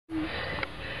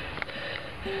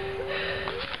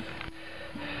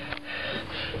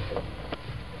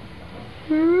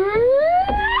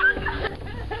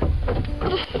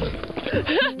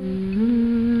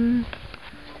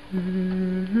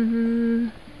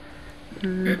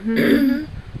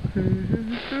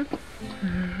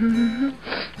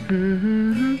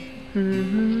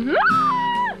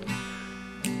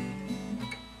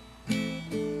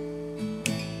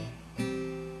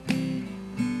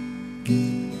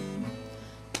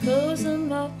Close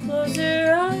them up, close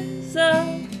your eyes up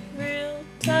real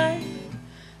tight.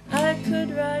 I could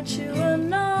write you a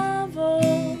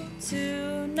novel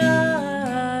tonight.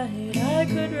 I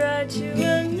could write you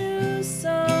a new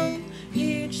song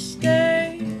each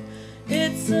day.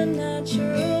 It's a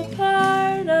natural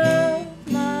part of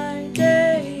my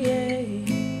day.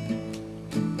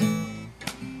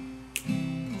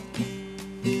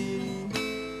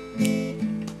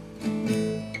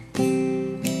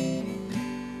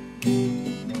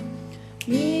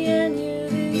 Me and you,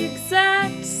 the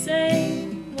exact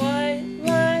same white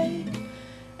light.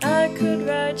 I could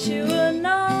write you a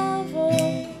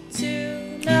novel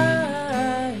tonight.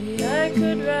 I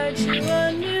could write you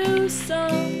a new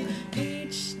song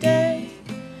each day.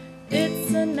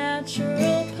 It's a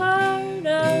natural part